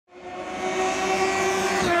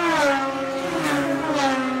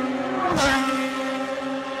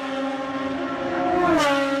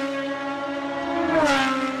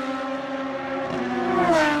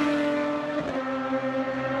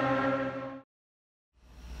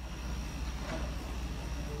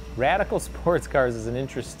Radical Sports Cars is an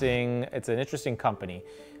interesting company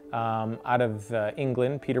out of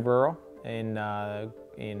England, Peterborough in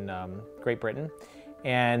Great Britain.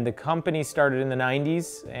 And the company started in the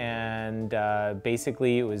 90s, and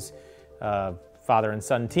basically it was a father and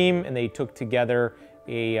son team, and they took together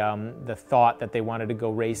the thought that they wanted to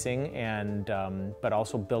go racing, and but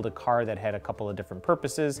also build a car that had a couple of different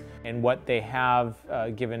purposes. And what they have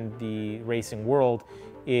given the racing world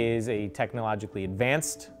is a technologically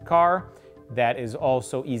advanced car that is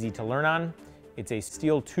also easy to learn on. It's a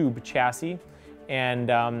steel tube chassis, and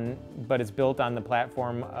but it's built on the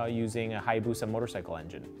platform using a Hayabusa motorcycle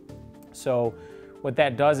engine. So what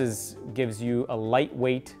that does is gives you a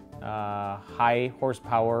lightweight, high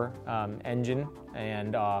horsepower engine,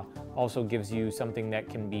 and also gives you something that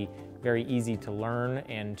can be very easy to learn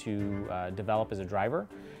and to develop as a driver.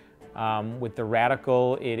 With the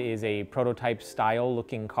Radical, it is a prototype style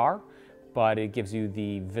looking car, but it gives you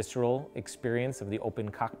the visceral experience of the open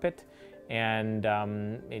cockpit, and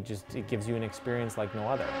it gives you an experience like no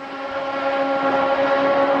other.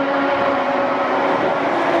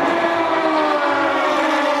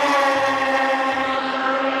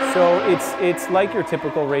 So it's like your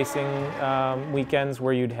typical racing weekends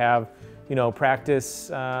where you'd have, practice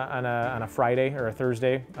on a Friday or a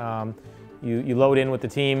Thursday. You load in with the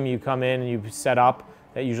team, you come in and you set up.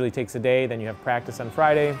 That usually takes a day. Then you have practice on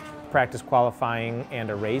Friday, practice qualifying, and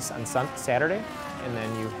a race on Saturday. And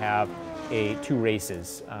then you have two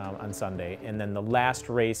races on Sunday. And then the last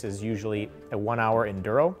race is usually a 1-hour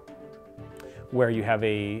enduro, where you have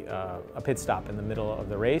a pit stop in the middle of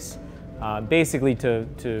the race, basically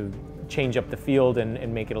to change up the field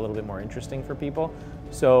and make it a little bit more interesting for people.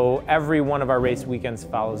 So every one of our race weekends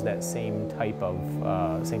follows that same type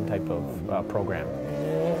of program.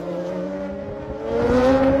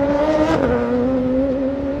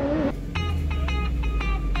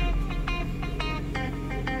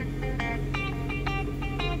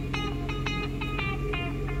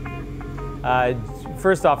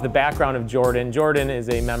 First off, the background of Jordan. Jordan is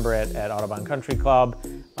a member at Autobahn Country Club,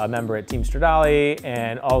 a member at Team Stradale,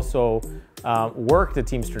 and also worked at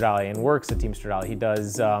Team Stradale and works at Team Stradale. He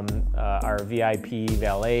does our VIP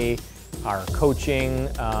valet, our coaching.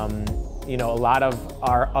 A lot of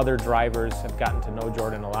our other drivers have gotten to know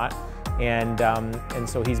Jordan a lot, and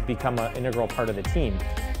so he's become an integral part of the team.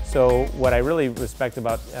 So what I really respect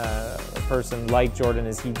about a person like Jordan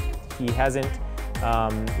is he hasn't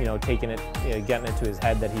getting it to his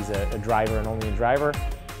head that he's a driver and only a driver.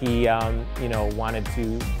 He wanted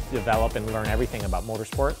to develop and learn everything about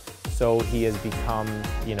motorsport. So he has become,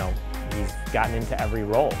 he's gotten into every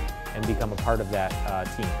role and become a part of that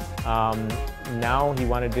team. Now he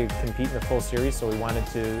wanted to compete in the full series, so we wanted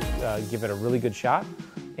to give it a really good shot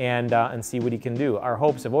and see what he can do. Our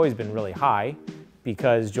hopes have always been really high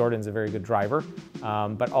because Jordan's a very good driver,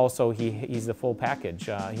 but also he's the full package.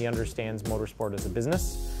 He understands motorsport as a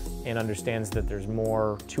business and understands that there's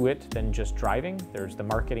more to it than just driving. There's the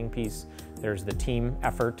marketing piece, there's the team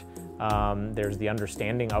effort, there's the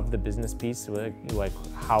understanding of the business piece, like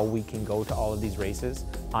how we can go to all of these races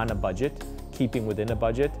on a budget, keeping within a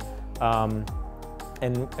budget.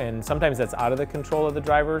 And sometimes that's out of the control of the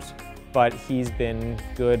drivers, but he's been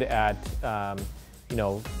good at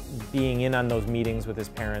being in on those meetings with his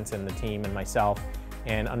parents and the team and myself,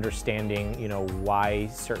 and understanding, why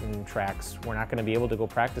certain tracks we're not going to be able to go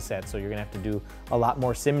practice at, so you're going to have to do a lot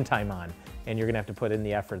more sim time on, and you're going to have to put in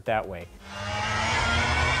the effort that way.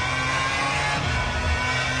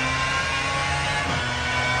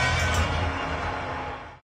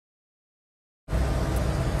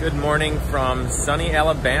 Good morning from sunny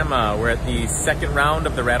Alabama. We're at the second round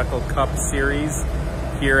of the Radical Cup Series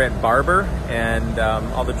here at Barber, and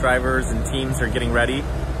all the drivers and teams are getting ready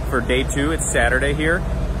for day 2. It's Saturday here,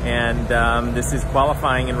 and this is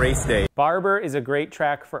qualifying and race day. Barber is a great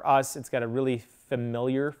track for us. It's got a really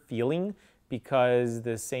familiar feeling because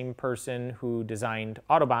the same person who designed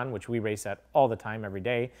Autobahn, which we race at all the time, every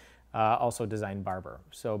day, also designed Barber.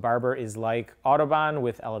 So Barber is like Autobahn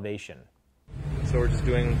with elevation. So we're just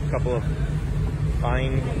doing a couple of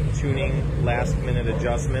fine-tuning, last-minute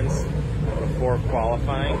adjustments before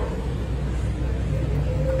qualifying.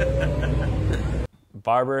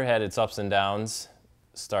 Barber had its ups and downs.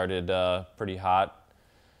 Started pretty hot.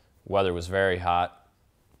 Weather was very hot.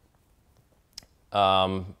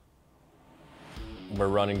 We're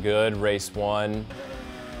running good. Race 1.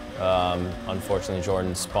 Unfortunately,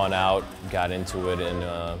 Jordan spun out, got into it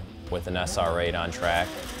with an SR8 on track,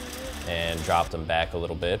 and dropped him back a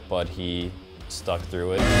little bit, but he stuck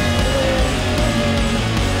through it.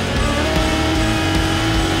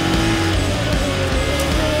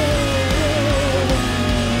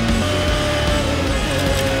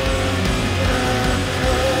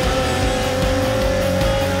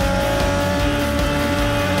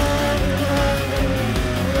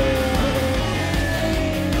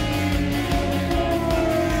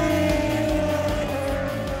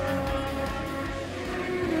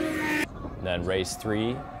 race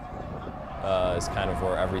 3 is kind of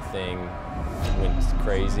where everything went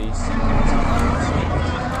crazy.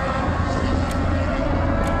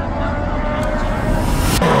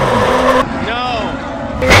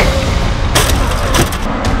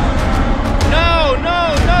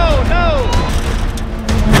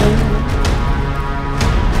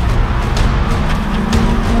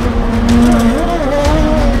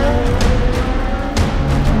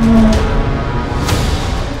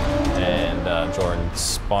 Jordan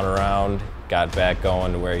spun around, got back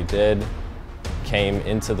going to where he did, came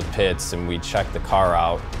into the pits, and we checked the car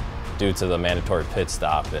out due to the mandatory pit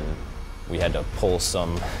stop, and we had to pull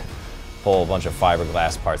a bunch of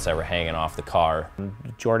fiberglass parts that were hanging off the car.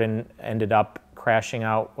 Jordan ended up crashing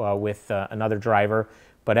out with another driver,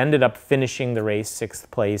 but ended up finishing the race 6th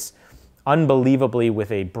place, unbelievably with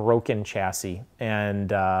a broken chassis,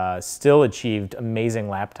 and still achieved amazing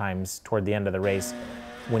lap times toward the end of the race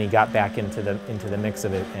when he got back into the mix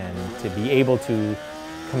of it. And to be able to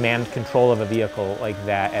command control of a vehicle like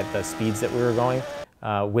that at the speeds that we were going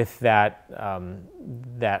with that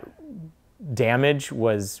that damage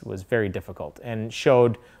was very difficult, and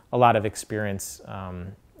showed a lot of experience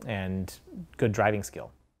and good driving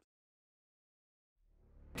skill.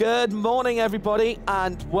 Good morning, everybody,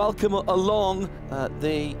 and welcome along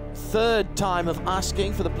the 3rd time of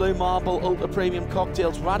asking for the Blue Marble Ultra Premium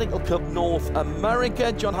Cocktails Radical Cup North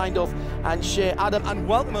America. John Hindhaugh and Shea Adam. And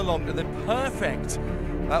welcome along to the perfect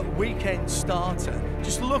weekend starter.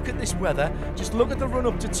 Just look at this weather. Just look at the run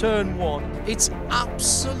up to turn 1. It's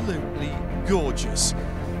absolutely gorgeous.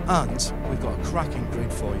 And we've got a cracking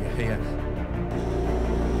grid for you here.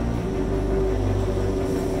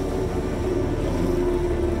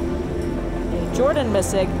 Jordan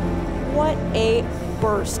Missig, what a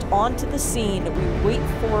burst onto the scene. We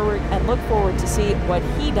wait forward and look forward to see what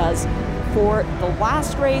he does for the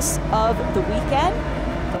last race of the weekend,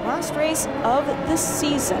 the last race of the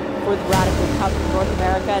season for the Radical Cup in North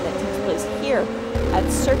America, and it takes place here at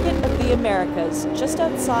Circuit of the Americas, just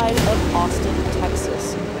outside of Austin,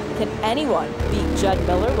 Texas. Can anyone beat Judd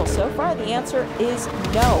Miller? Well, so far the answer is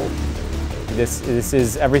no. This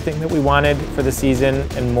is everything that we wanted for the season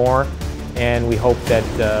and more. And we hope that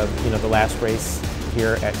the last race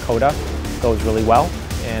here at COTA goes really well.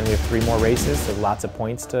 And we have 3 more races, so lots of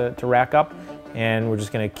points to rack up. And we're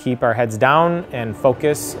just going to keep our heads down and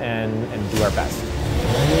focus and do our best.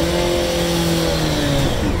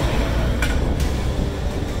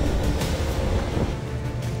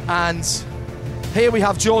 And here we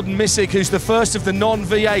have Jordan Missig, who's the first of the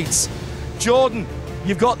non-V8s. Jordan,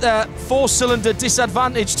 you've got the 4-cylinder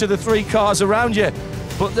disadvantage to the 3 cars around you.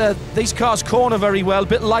 But these cars corner very well, a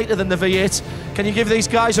bit lighter than the V8. Can you give these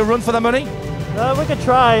guys a run for their money? We could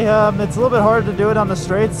try. It's a little bit hard to do it on the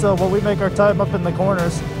straight, so we make our time up in the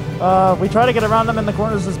corners. We try to get around them in the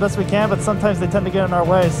corners as best we can, but sometimes they tend to get in our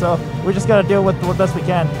way, so we just got to deal with the best we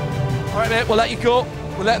can. All right, mate, we'll let you go.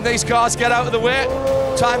 We're letting these cars get out of the way.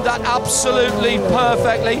 Timed that absolutely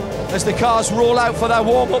perfectly as the cars roll out for their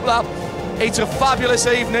warm-up lap. It's a fabulous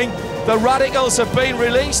evening. The Radicals have been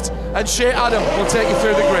released, and Shea Adam will take you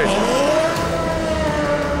through the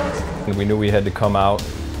grid. We knew we had to come out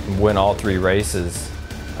and win all 3 races.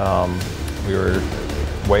 We were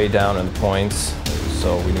way down in the points,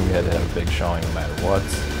 so we knew we had to have a big showing no matter what.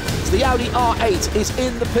 The Audi R8 is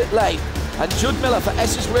in the pit lane, and Judd Miller for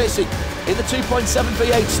SS Racing in the 2.7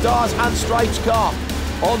 V8 Stars and Stripes car.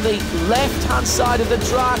 On the left-hand side of the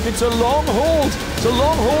track, it's a long hold. It's a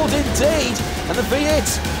long hold indeed. And the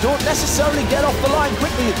V8s don't necessarily get off the line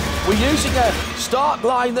quickly. We're using a start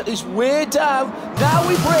line that is way down. Now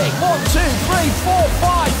we break 1, 2, 3, 4,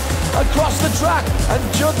 5 across the track.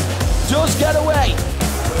 And Judd does get away.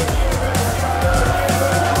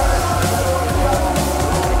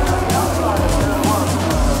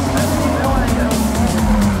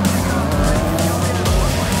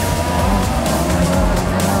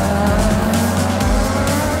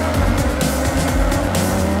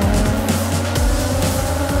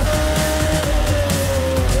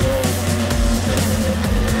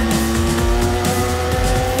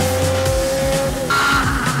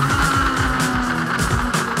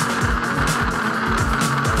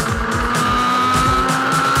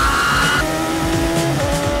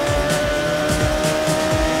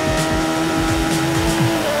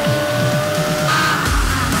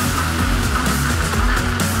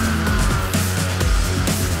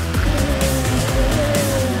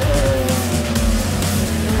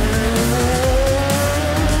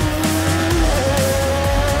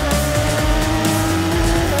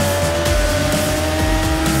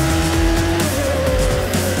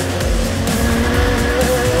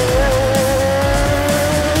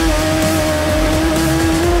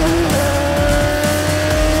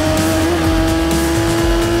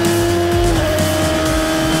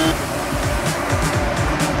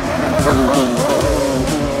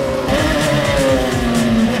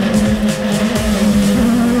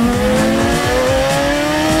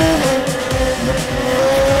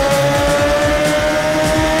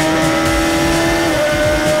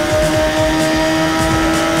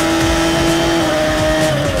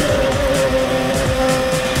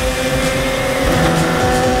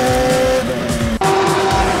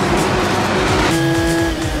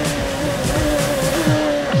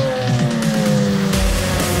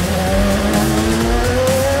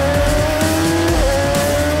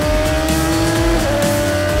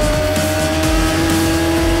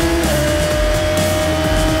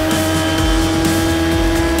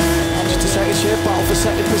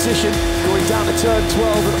 position, going down to turn 12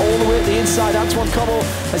 and all the way at the inside. Antoine Como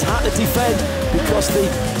has had to defend because the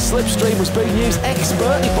slipstream was being used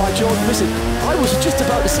expertly by Jordan Missig. I was just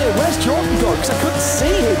about to say, where's Jordan gone? Because I couldn't see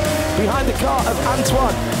him behind the car of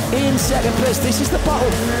Antoine in second place. This is the battle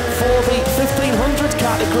for the 1500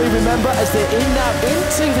 category, remember, as they're in now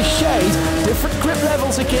into the shade. Different grip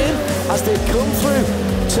levels again as they come through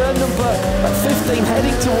turn number 15,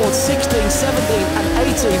 heading towards 16, 17 and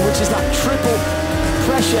 18, which is that triple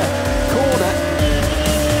pressure corner.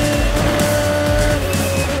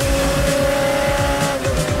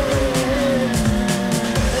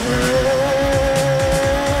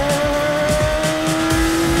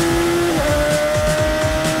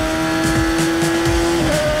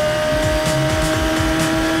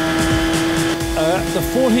 The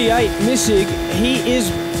 48 Missig, he is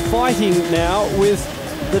fighting now with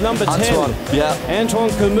the number 10. Antoine, yeah. Antoine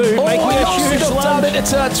Camus making a huge down lunge.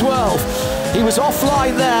 into turn 12. He was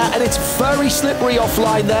offline there, and it's very slippery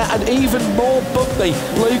offline there, and even more bumpy.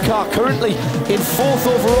 Blue car currently in 4th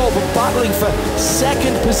overall, but battling for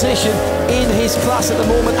 2nd position in his class at the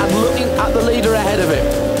moment and looking at the leader ahead of him.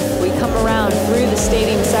 We come around through the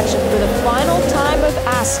stadium section for the final time of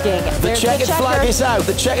asking. The checkered flag is out.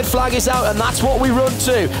 The checkered flag is out, and that's what we run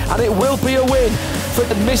to. And it will be a win for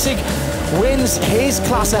Missig. Wins his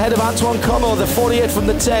class ahead of Antoine Como, the 48 from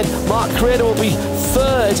the 10. Mark Crater will be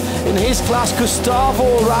 3rd in his class.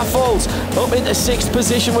 Gustavo Raffles up into 6th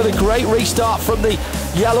position with a great restart from the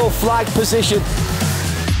yellow flag position.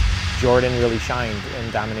 Jordan really shined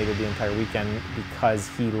and dominated the entire weekend because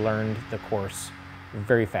he learned the course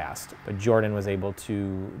very fast. But Jordan was able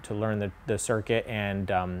to learn the circuit and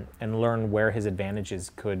learn where his advantages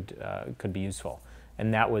could be useful.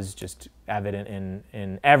 And that was just evident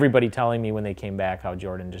in everybody telling me when they came back how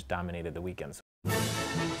Jordan just dominated the weekends.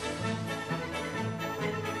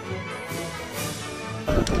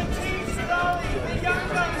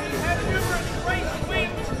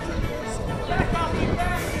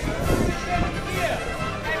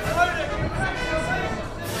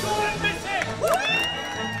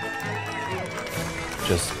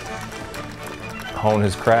 Just hone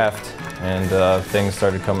his craft, and things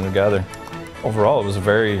started coming together. Overall, it was a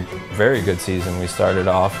very, very good season. We started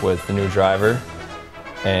off with the new driver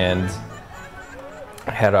and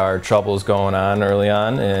had our troubles going on early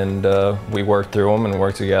on, and we worked through them and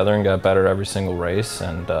worked together and got better every single race,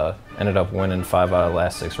 and ended up winning 5 out of the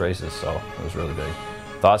last 6 races, so it was really big.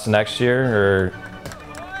 Thoughts next year are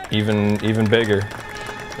even bigger.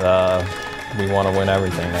 We want to win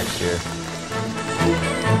everything next year.